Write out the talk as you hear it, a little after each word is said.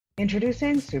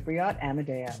Introducing Superyacht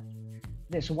Amadea.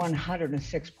 This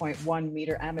 106.1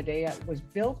 meter Amadea was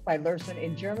built by Lurssen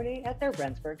in Germany at their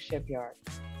Rendsburg shipyard.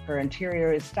 Her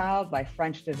interior is styled by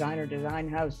French design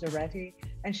house Zuretti,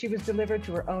 and she was delivered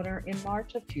to her owner in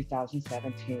March of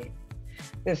 2017.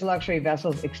 This luxury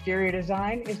vessel's exterior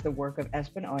design is the work of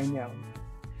Espen Oeino.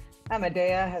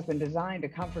 Amadea has been designed to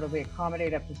comfortably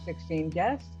accommodate up to 16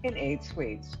 guests in 8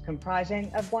 suites,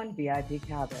 comprising of 1 VIP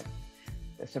cabin.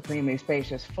 The supremely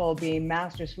spacious full-beam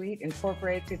master suite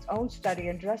incorporates its own study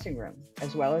and dressing room,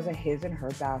 as well as a his and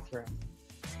her bathroom.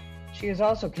 She is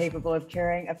also capable of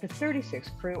carrying up to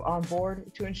 36 crew on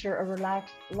board to ensure a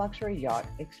relaxed luxury yacht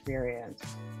experience.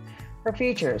 Her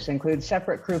features include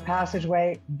separate crew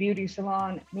passageway, beauty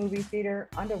salon, movie theater,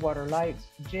 underwater lights,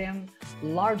 gym,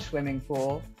 large swimming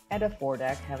pool, and a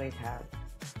foredeck helipad.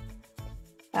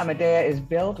 Amadea is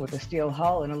built with a steel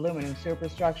hull and aluminum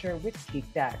superstructure with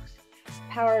teak decks.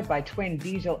 Powered by twin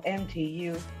diesel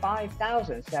MTU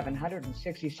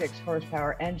 5,766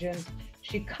 horsepower engines,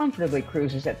 she comfortably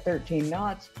cruises at 13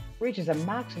 knots, reaches a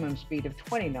maximum speed of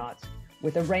 20 knots,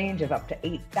 with a range of up to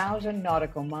 8,000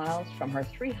 nautical miles from her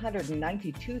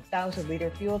 392,000-liter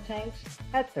fuel tanks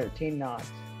at 13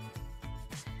 knots.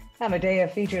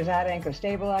 Amadea features at-anchor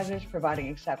stabilizers, providing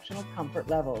exceptional comfort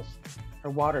levels. Her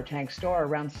water tanks store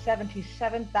around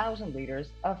 77,000 liters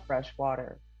of fresh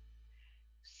water.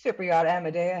 Superyacht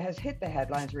Amadea has hit the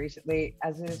headlines recently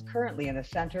as it is currently in the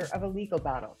center of a legal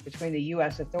battle between the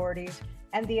U.S. authorities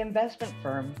and the investment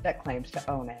firm that claims to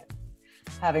own it.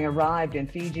 Having arrived in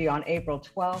Fiji on April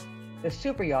 12th, the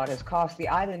superyacht has cost the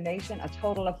island nation a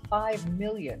total of $5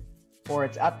 million for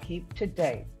its upkeep to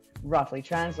date, roughly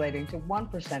translating to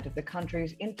 1% of the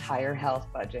country's entire health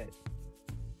budget.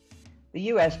 The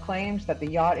U.S. claims that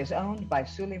the yacht is owned by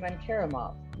Suleiman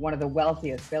Kerimov, one of the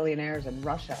wealthiest billionaires in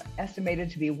Russia, estimated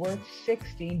to be worth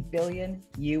 $16 billion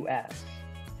U.S.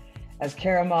 As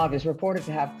Kerimov is reported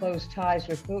to have close ties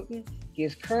with Putin, he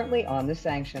is currently on the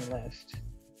sanction list.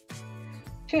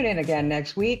 Tune in again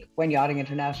next week when Yachting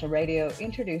International Radio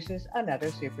introduces another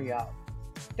superyacht.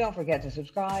 Don't forget to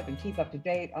subscribe and keep up to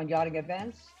date on yachting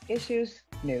events, issues,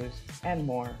 news, and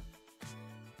more.